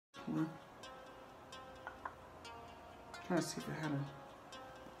Trying to see if it had a...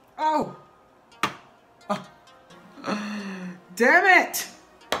 Oh! Oh. Damn it!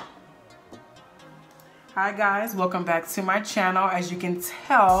 Hi guys, welcome back to my channel. As you can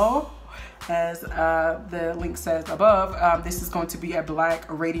tell, as the link says above, this is going to be a Black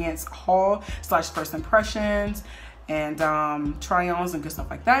Radiance haul / first impressions and try-ons and good stuff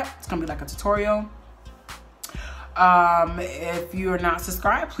like that. It's gonna be like a tutorial. If you are not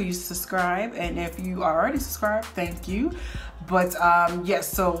subscribed, please subscribe, and if you are already subscribed, thank you. But yes,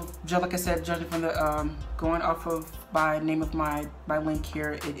 so just like I said, judging from the going off of by name of my link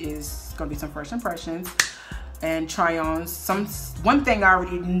here, it is gonna be some first impressions and try-ons. One thing I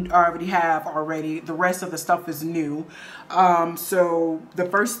already have already. The rest of the stuff is new. So the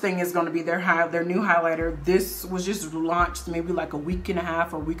first thing is going to be their new highlighter. This was just launched maybe like a week and a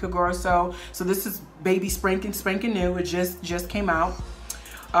half or a week ago or so. So this is baby spanking new. It just came out.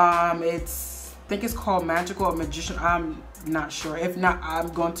 I think it's called Magical or Magician. I'm not sure. If not, I'm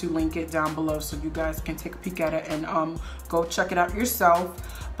going to link it down below so you guys can take a peek at it and go check it out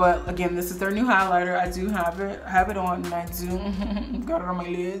yourself. But again, this is their new highlighter. I do have it on, and I do got it on my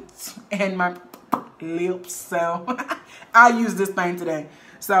lids and my lips. So I use this thing today.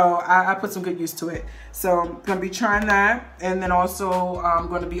 So I put some good use to it. So I'm gonna be trying that, and then also I'm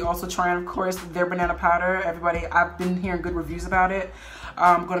gonna be trying, of course, their banana powder. Everybody, I've been hearing good reviews about it.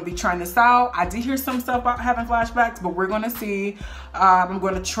 I'm gonna be trying this out. I did hear some stuff about having flashbacks, but we're gonna see. I'm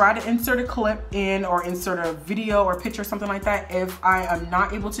gonna try to insert a clip in or insert a video or picture, something like that. If I am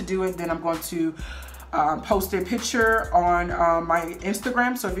not able to do it, then I'm going to post a picture on my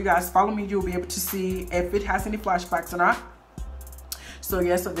Instagram. So if you guys follow me, you'll be able to see if it has any flashbacks or not. So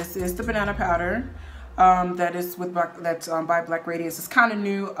yeah, so this is the banana powder that is with by Black Radiance. It's kind of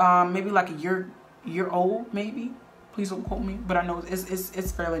new, maybe like a year old, maybe. Please don't quote me, but I know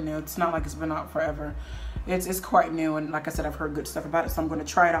it's fairly new. It's not like it's been out forever. It's quite new, and like I said, I've heard good stuff about it, so I'm going to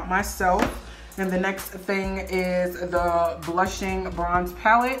try it out myself. And the next thing is the blushing bronze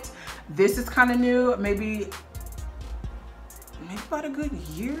palette. This is kind of new, maybe about a good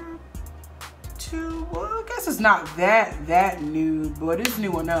year, two. Well, I guess it's not that new, but it's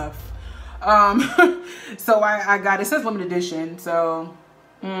new enough. So I got it. Says limited edition, so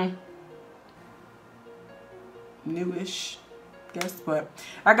newish, guess, but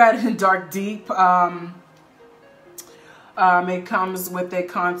I got it in dark deep. It comes with a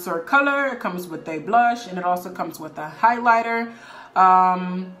contour color, it comes with a blush, and it also comes with a highlighter.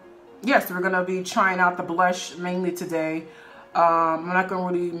 Yes, we're gonna be trying out the blush mainly today. I'm not gonna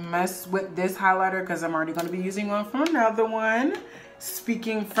really mess with this highlighter because I'm already gonna be using one from another one.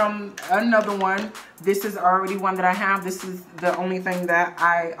 Speaking from another one, this is already one that I have. This is the only thing that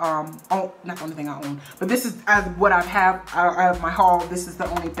I own, not the only thing I own, but this is what I have out of my haul. This is the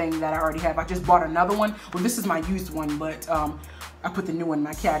only thing that I already have. I just bought another one. Well, this is my used one, but I put the new one in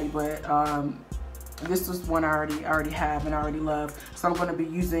my caddy, but this is one I already have and I already love. So I'm going to be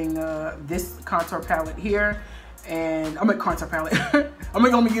using this contour palette here. And I'm a contour palette. I'm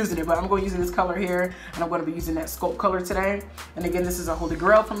not gonna be using it, but I'm going to be using this color here, and I'm going to be using that sculpt color today. And again, this is a holy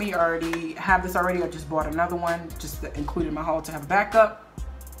grail for me. I already have this already. I just bought another one just to include in my haul to have a backup.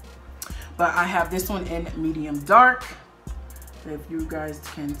 But I have this one in medium dark. If you guys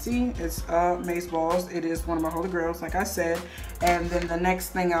can see, it's Maze Balls. It is one of my holy grails, like I said. And then the next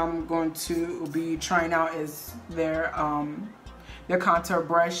thing I'm going to be trying out is their contour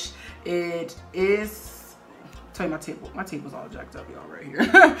brush. It is, tell you my table's all jacked up, y'all, right here.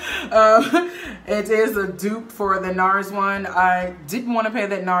 It is a dupe for the NARS one. I didn't want to pay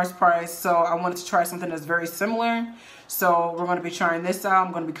that NARS price, so I wanted to try something that's very similar. So we're going to be trying this out.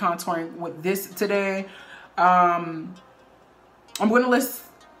 I'm going to be contouring with this today. I'm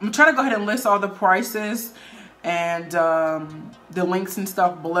trying to go ahead and list all the prices and the links and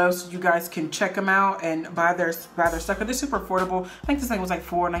stuff below so you guys can check them out and buy their stuff. But they're super affordable. I think this thing was like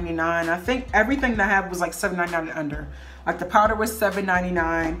 $4.99. I think everything that I have was like $7.99 and under. Like the powder was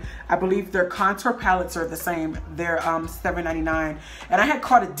 $7.99. I believe their contour palettes are the same. They're $7.99. And I had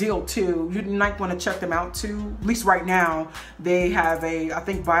caught a deal too. You might want to check them out too. At least right now they have I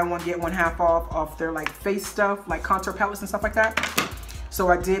think buy one get one half off their like face stuff, like contour palettes and stuff like that. So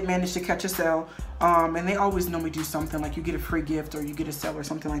I did manage to catch a sale. And they always normally do something like you get a free gift or you get a sale or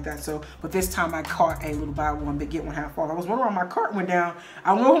something like that. So, but this time I caught a little buy one get one half off. I was wondering why my cart went down.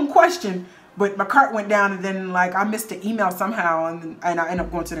 I don't know who questioned, but my cart went down, and then like I missed the email somehow, and I ended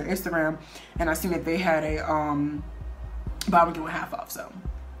up going to their Instagram, and I seen that they had a buy one get one half off. So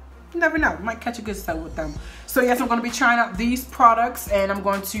you never know, might catch a good sale with them. So yes, I'm going to be trying out these products, and I'm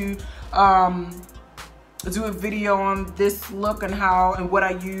going to do a video on this look and how and what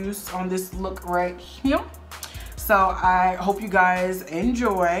I use on this look right here. So I hope you guys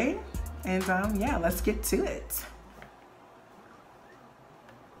enjoy, and yeah, let's get to it.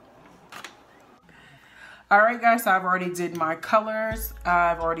 All right, guys, so I've already did my colors.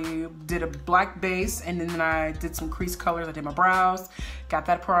 I've already did a black base, and then I did some crease colors. I did my brows, got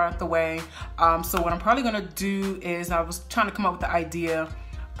that part out the way. So what I'm probably gonna do is, I was trying to come up with the idea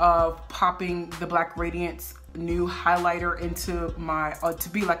of popping the Black Radiance new highlighter into my, to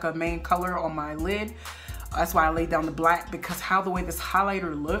be like a main color on my lid. That's why I laid down the black, because how the way this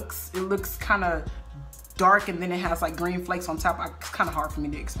highlighter looks, it looks kind of dark, and then it has like green flakes on top. It's kind of hard for me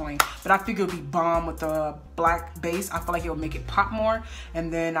to explain, but I figure it would be bomb with the black base. I feel like it will make it pop more,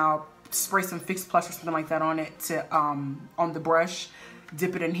 and then I'll spray some Fix Plus or something like that on it to on the brush,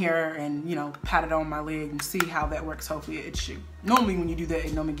 dip it in here, and you know, pat it on my lid and see how that works. Hopefully it should, normally when you do that,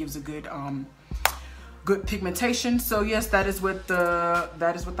 it normally gives a good good pigmentation. So yes, that is what the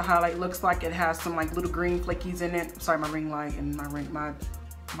highlight looks like. It has some like little green flakies in it. Sorry, my ring light and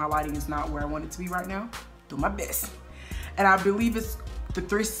my lighting is not where I want it to be right now. Do my best. And I believe it's the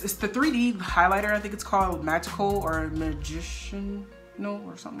 3D highlighter. I think it's called Magical or Magician,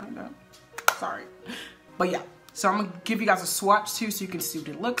 or something like that. Sorry, but yeah. So I'm gonna give you guys a swatch too, so you can see what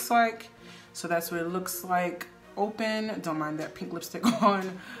it looks like. So that's what it looks like open. Don't mind that pink lipstick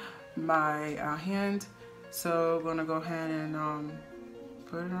on my hand. So I'm gonna go ahead and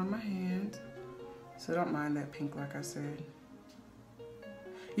put it on my hand. So don't mind that pink, like I said.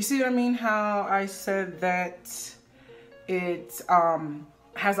 You see what I mean? How I said that it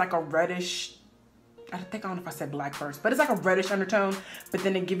has like a reddish, I don't know if I said black first, but it's like a reddish undertone, but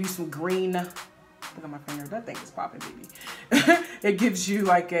then it gives you some green. Look at my finger, that thing is popping, baby. It gives you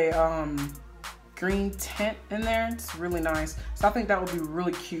like a green tint in there. It's really nice. So I think that would be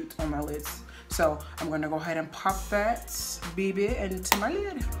really cute on my lids. So I'm gonna go ahead and pop that baby into my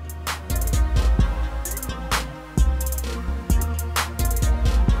lid.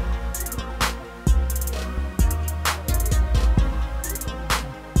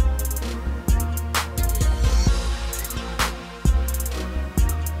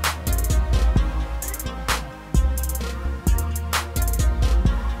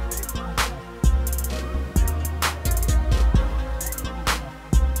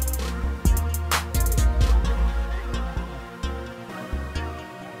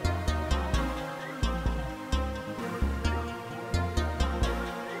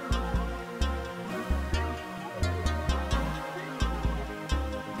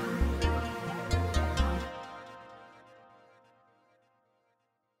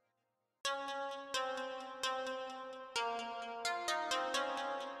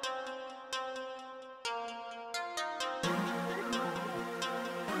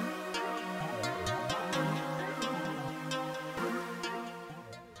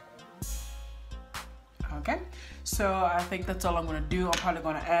 Okay, so I think that's all I'm gonna do. I'm probably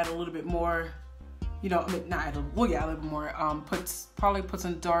gonna add a little bit more, not add a, well, yeah, a little bit more. Probably put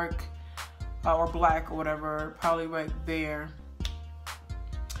some dark or black or whatever, probably right there.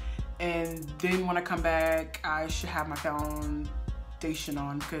 And then when I come back, I should have my foundation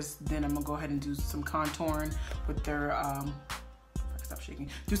on, because then I'm gonna go ahead and do some contouring with their, stop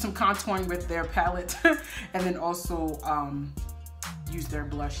shaking. Do some contouring with their palette, and then also use their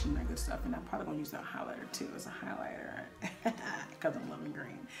blush and that good stuff. And I'm probably gonna use that highlighter too as a highlighter, because I'm loving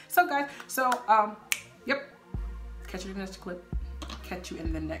green. So guys, yep. Catch you in the next clip. Catch you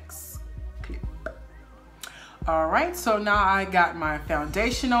in the next clip. All right, so now I got my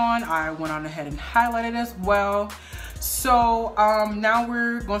foundation on. I went on ahead and highlighted as well. So now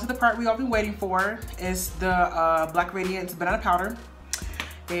we're going to the part we all been waiting for. Is the Black Radiance banana powder.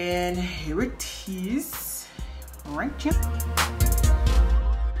 And here it is, right here.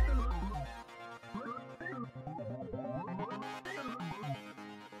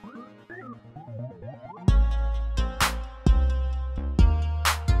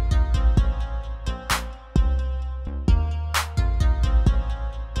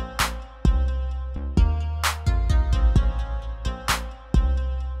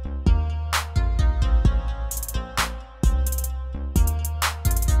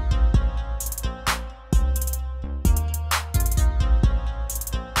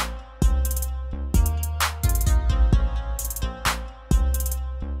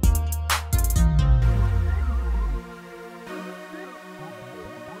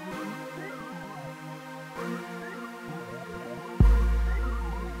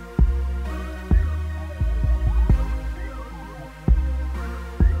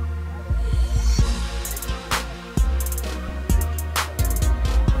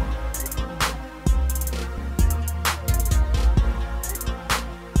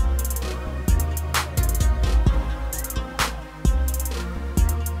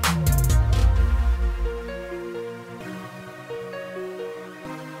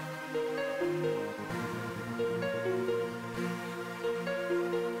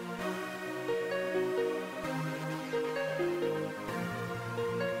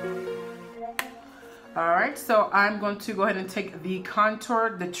 All right, so I'm going to go ahead and take the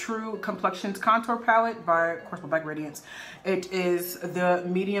contour, the True Complexions Contour Palette by, of course, Black Radiance. It is the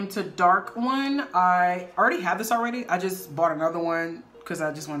medium to dark one. I already have this already. I just bought another one because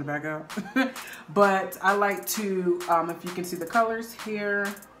I just wanted to back up. But I like to, if you can see the colors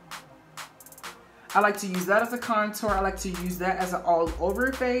here, I like to use that as a contour. I like to use that as an all over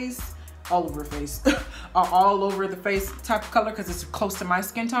the face type of color because it's close to my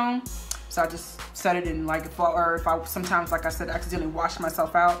skin tone. So I just set it in, like, if I sometimes, like I said, accidentally wash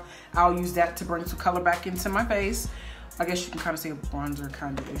myself out, I'll use that to bring some color back into my face. I guess you can kind of see a bronzer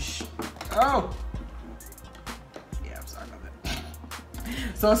kind of ish. Oh, yeah, I'm sorry about that.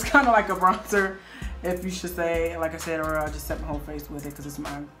 So it's kind of like a bronzer, if you should say, like I said, or I'll just set my whole face with it because it's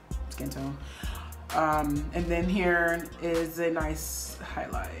my skin tone. And then here is a nice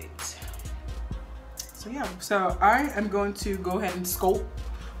highlight. So yeah, so I am going to go ahead and sculpt,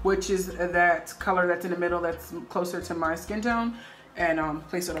 which is that color that's in the middle that's closer to my skin tone, and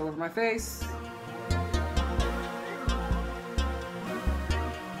place it all over my face.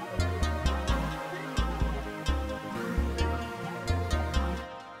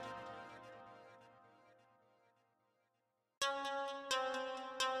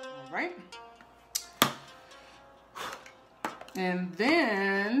 All right. And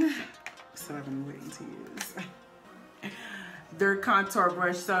then, so I've been waiting to use their contour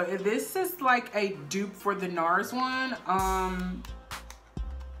brush. So this is like a dupe for the NARS one.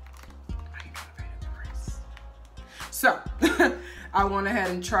 So I went ahead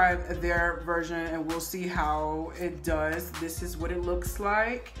and tried their version and we'll see how it does. This is what it looks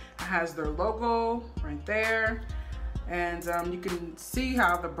like. It has their logo right there. And you can see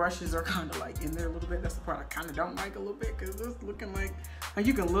how the brushes are kind of like in there a little bit. That's the part I kind of don't like a little bit because it's looking like, and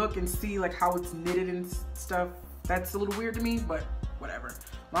you can look and see like how it's knitted and stuff. That's a little weird to me, but whatever.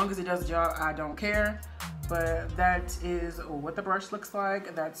 As long as it does the job, I don't care. But that is what the brush looks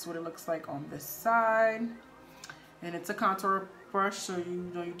like. That's what it looks like on this side. And it's a contour brush, so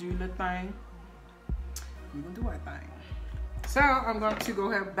you know you do the thing. You're gonna do our thing. So I'm going to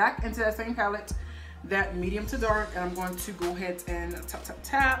go ahead back into that same palette, that medium to dark, and I'm going to go ahead and tap, tap,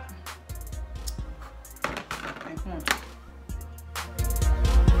 tap. And come on.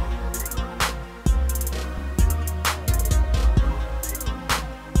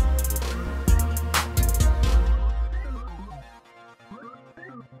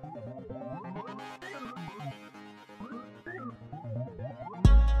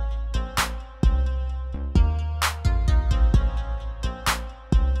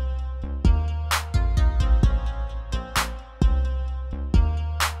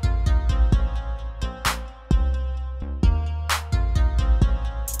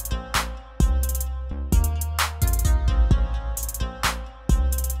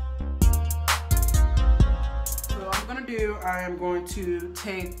 I am going to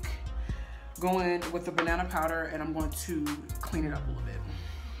go in with the banana powder and I'm going to clean it up a little bit.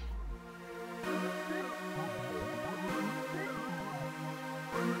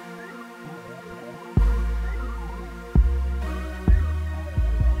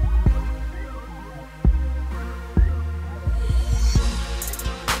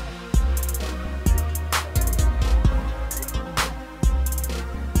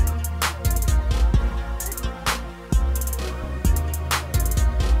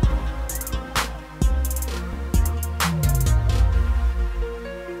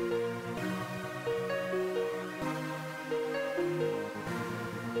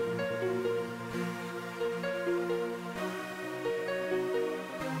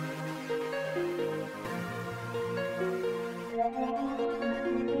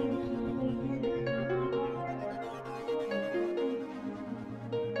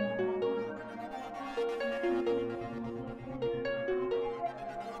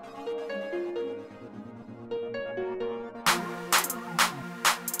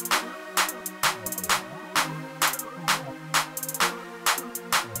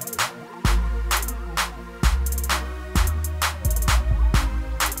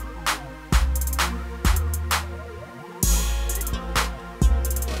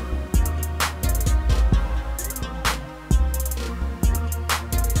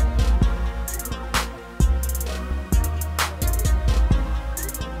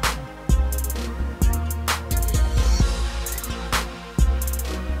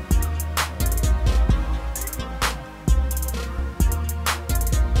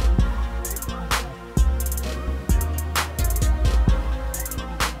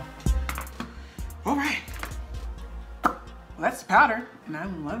 powder, and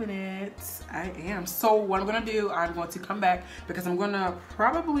I'm loving it. I am. So what I'm gonna do, I'm going to come back because I'm gonna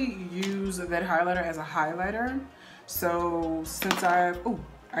probably use that highlighter as a highlighter. So since I've, oh,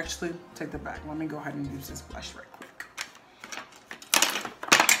 actually take that back. Let me go ahead and use this blush right quick.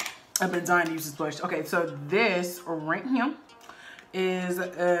 I've been dying to use this blush. Okay, so this right here is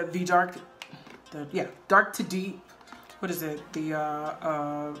the dark to deep. What is it?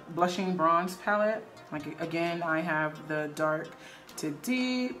 The blushing bronze palette. Like again, I have the dark to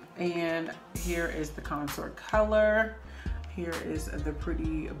deep, and here is the contour color. Here is the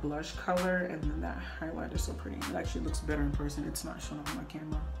pretty blush color, and then that highlighter is so pretty. It actually looks better in person. It's not showing up on my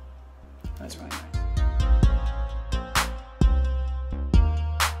camera. That's really nice.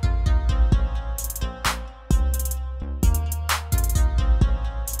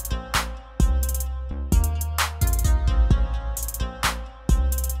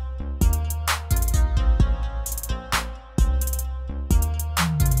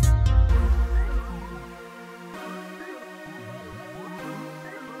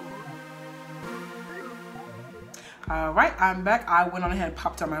 All right, I'm back. I went on ahead and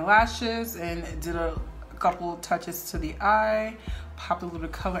popped on my lashes and did a couple touches to the eye, popped a little bit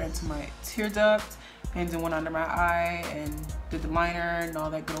of color into my tear duct, and then went under my eye and did the liner and all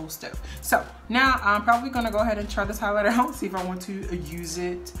that good old stuff. So now I'm probably gonna go ahead and try this highlighter out, see if I want to use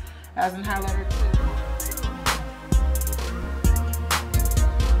it as an highlighter too.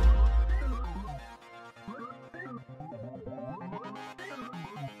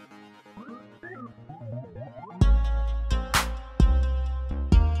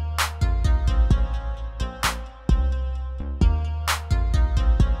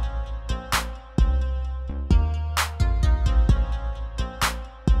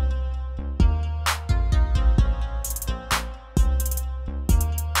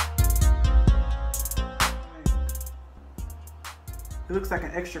 It looks like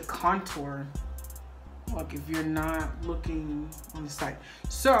an extra contour, like if you're not looking on the side.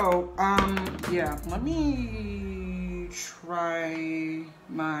 So, yeah, let me try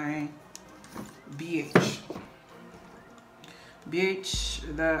my BH.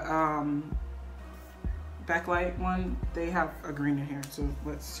 BH, the backlight one, they have a green in here. So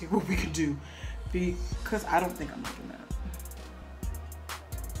let's see what we can do, because I don't think I'm liking that.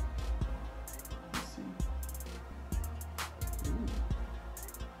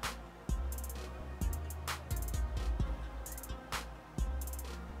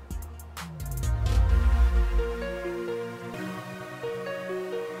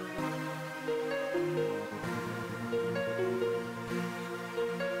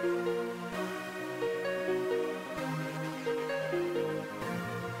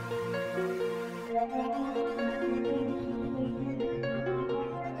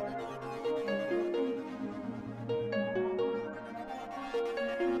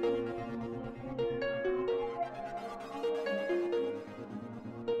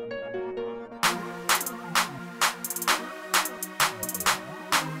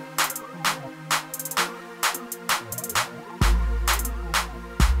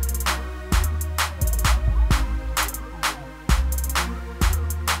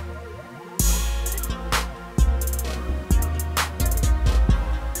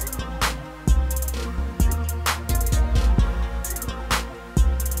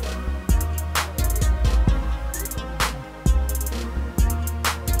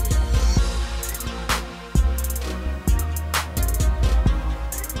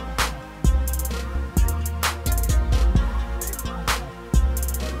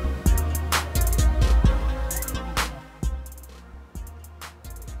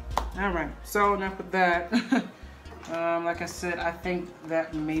 All right, so enough with that. Like I said, I think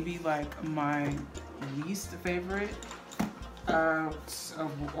that maybe like my least favorite out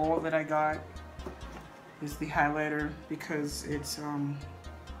of all that I got is the highlighter, because it's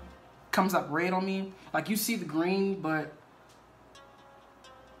comes up red on me. Like you see the green, but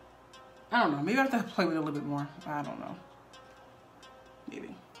I don't know. Maybe I have to play with it a little bit more. I don't know.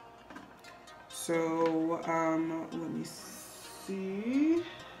 Maybe. So let me see.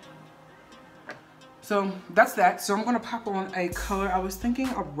 So that's that. So I'm gonna pop on a color. I was thinking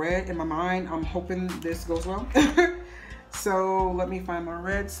of red in my mind. I'm hoping this goes well. So let me find my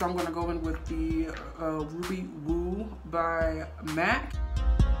red. So I'm gonna go in with the Ruby Woo by MAC.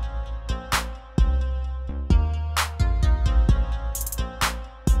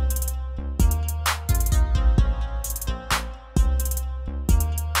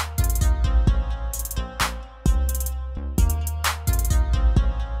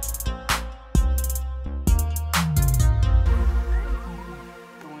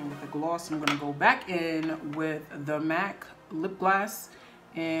 Gloss. I'm gonna go back in with the MAC lip gloss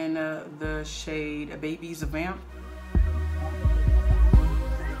in the shade Baby's Vamp.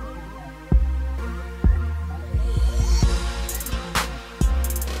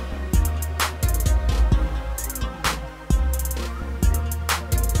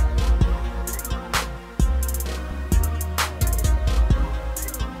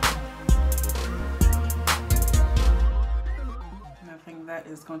 That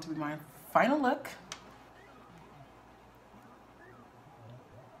is going to be my final look.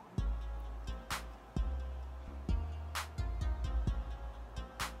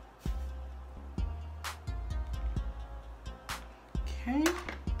 Okay,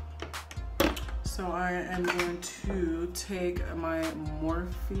 so I am going to take my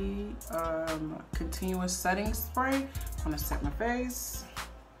Morphe continuous setting spray. I'm going to set my face.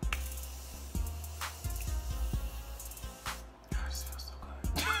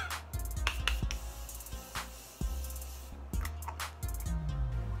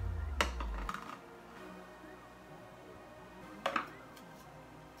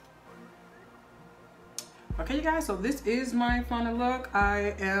 Okay, you guys, so this is my final look.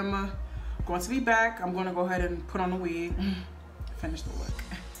 I am going to be back. I'm going to go ahead and put on the wig, finish the look.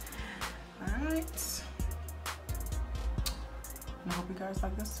 All right. I hope you guys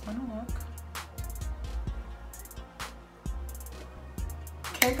like this final look.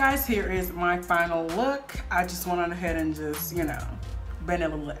 Okay, guys, here is my final look. I just went on ahead and just, you know, been a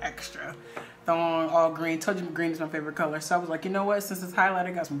little extra. Throwing all green. Told you green is my favorite color. So I was like, you know what? Since this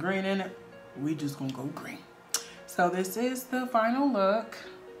highlighter got some green in it, we just gonna go green. So this is the final look.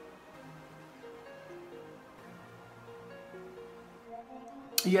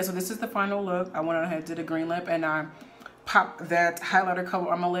 Yeah, so this is the final look. I went ahead and did a green lip, and I popped that highlighter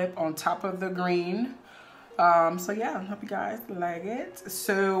color on my lip on top of the green. So yeah, I hope you guys like it.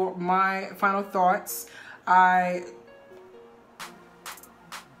 So my final thoughts. I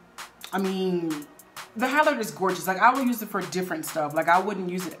mean, the highlighter is gorgeous. Like, I will use it for different stuff. Like, I wouldn't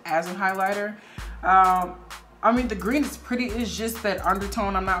use it as a highlighter. I mean, the green is pretty. It's just that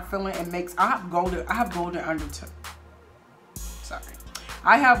undertone I'm not feeling. It makes, I have golden undertone. Sorry.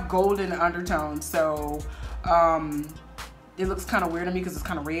 I have golden undertone, so it looks kind of weird to me because it's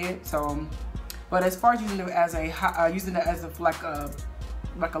kind of red. So, but as far as using it as like a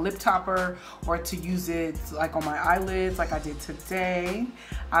lip topper, or to use it like on my eyelids like I did today,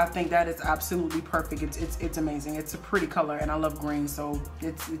 I think that is absolutely perfect. It's amazing. It's a pretty color, and I love green, so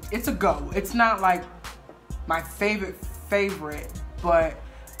it's a go. It's not like my favorite, but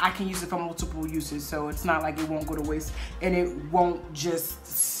I can use it for multiple uses, so it's not like it won't go to waste, and it won't just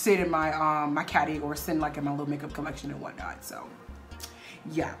sit in my my caddy or sit like in my little makeup collection and whatnot. So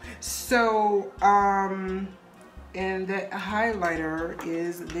yeah, so and the highlighter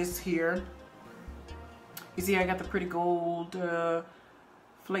is this here. You see I got the pretty gold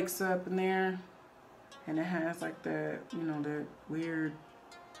flakes up in there, and it has like the, you know, the weird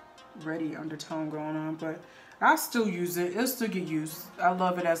reddy undertone going on, but I still use it. It'll still get used. I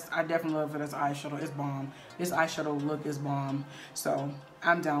love it as, I definitely love it as eyeshadow. It's bomb. This eyeshadow look is bomb, so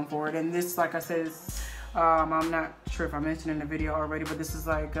I'm down for it. And this, like I said, is, I'm not sure if I mentioned in the video already, but this is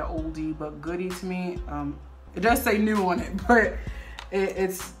like an oldie but goodie to me. It does say new on it, but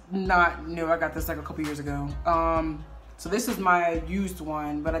it's not new. I got this like a couple years ago. So this is my used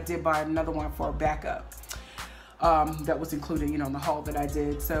one, but I did buy another one for a backup. That was included, you know, in the haul that I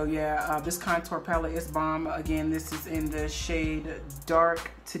did. So yeah, this contour palette is bomb. Again, this is in the shade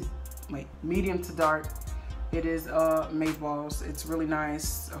medium to dark. It is Made Balls. It's really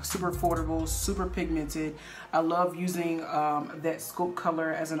nice, super affordable, super pigmented. I love using that Scope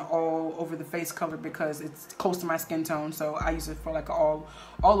color as an all over the face color because it's close to my skin tone. So I use it for like all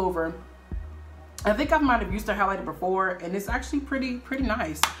over. I think I might have used a highlighter before, and it's actually pretty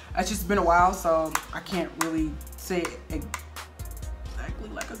nice. It's just been a while, so I can't really say exactly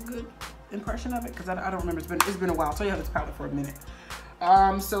like a good impression of it because I don't remember. It's been a while. So you have this palette for a minute.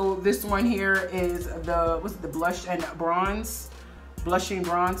 So this one here is the, what's it, the blushing bronze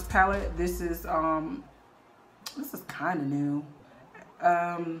palette. This is kind of new.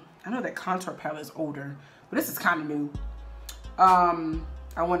 I know that contour palette is older, but this is kind of new.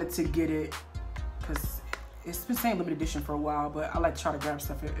 I wanted to get it because it's been saying limited edition for a while, but I like to try to grab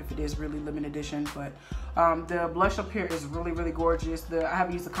stuff if it is really limited edition. But the blush up here is really gorgeous. I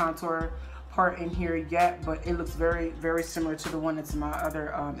haven't used the contour part in here yet, but it looks very similar to the one that's in my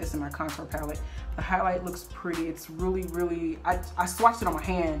other it's in my contour palette. The highlight looks pretty. It's really I swatched it on my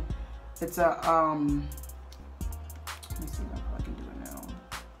hand. It's a let me see if I can do it now.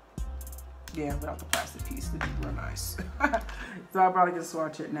 Yeah, without the plastic piece. It'd be real nice. So I'll probably just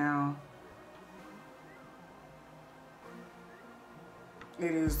swatch it now.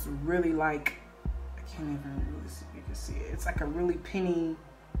 It is really like, I can't even really see if you can see it. It's like a really penny,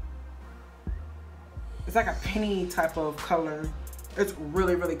 it's like a penny type of color. It's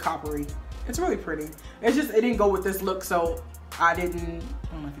really, really coppery. It's really pretty. It's just, it didn't go with this look, so I don't know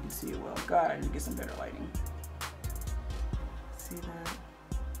if you can see it well. God, I need to get some better lighting. See that?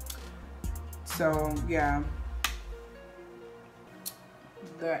 So, yeah.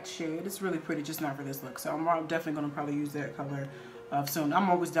 That shade, it's really pretty, just not for this look. So I'm definitely gonna probably use that color soon. I'm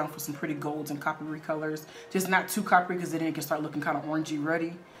always down for some pretty golds and coppery colors. Just not too coppery because then it can start looking kind of orangey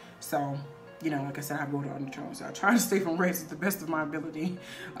ready. So, you know, like I said, I go down the tone, so I try to stay from reds to the best of my ability.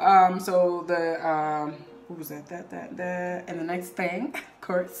 So the, what was that? That. And the next thing, of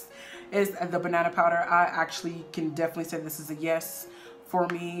course, is the banana powder. I actually can definitely say this is a yes for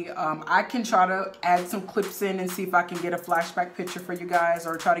me. I can try to add some clips in and see if I can get a flashback picture for you guys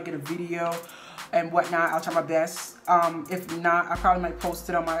or try to get a video and whatnot. I'll try my best. If not, I probably might post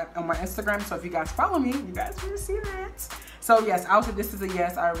it on my Instagram. So if you guys follow me, you guys will see that. So yes, I'll say this is a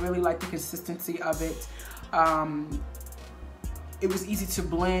yes. I really like the consistency of it. It was easy to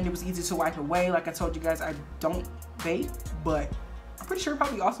blend. It was easy to wipe away. Like I told you guys, I don't bake, but I'm pretty sure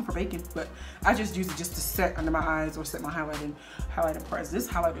probably awesome for baking. But I just use it just to set under my eyes or set my highlighting press. This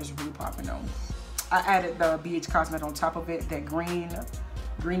highlighter is really popping though. I added the BH Cosmetic on top of it, that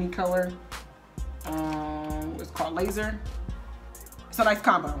greeny color. It's called Laser. It's a nice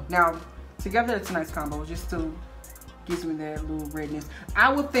combo. Now together it's a nice combo. Just to gives me that little redness.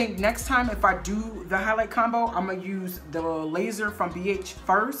 I would think next time if I do the highlight combo, I'm gonna use the Laser from BH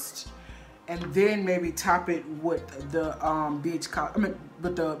first, and then maybe top it with the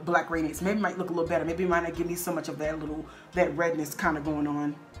with the Black Radiance. Maybe it might look a little better. Maybe it might not give me so much of that redness kind of going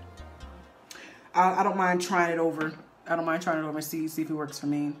on. I don't mind trying it over. I don't mind trying it over and see if it works for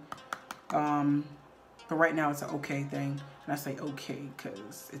me. But right now it's an okay thing. And I say okay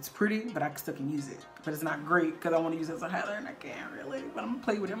because it's pretty, but I still can use it. But it's not great because I want to use it as a highlighter and I can't really. But I'm gonna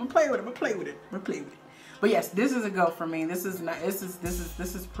play with it. I'm gonna play with it. I'm gonna play with it. I'm gonna play with it. But yes, this is a go for me. This is not. This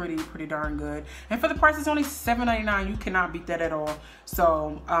is pretty darn good. And for the price, it's only $7.99. You cannot beat that at all.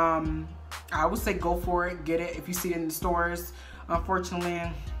 So I would say go for it. Get it if you see it in the stores.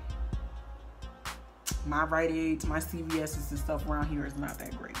 Unfortunately, my Rite Aids, my CVS's and stuff around here is not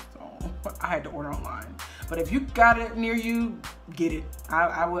that great. So I had to order online. But if you got it near you, get it.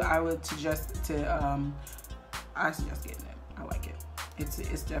 I would suggest to I suggest getting it. I like it.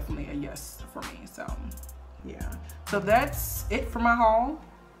 It's definitely a yes for me. So yeah. So that's it for my haul.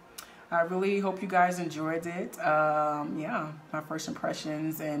 I really hope you guys enjoyed it. Yeah, my first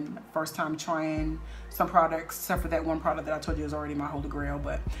impressions and first time trying some products, except for that one product that I told you is already my holy grail.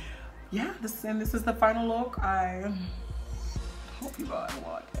 But yeah, this is the final look. I hope you guys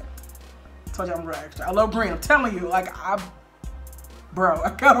like it. I told you I'm real extra. I love green. I'm telling you, like bro,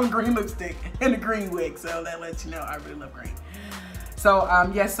 I got on green lipstick and a green wig, so that lets you know I really love green. So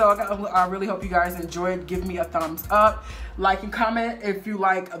yes, so I really hope you guys enjoyed. Give me a thumbs up, like and comment if you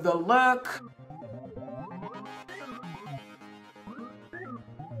like the look.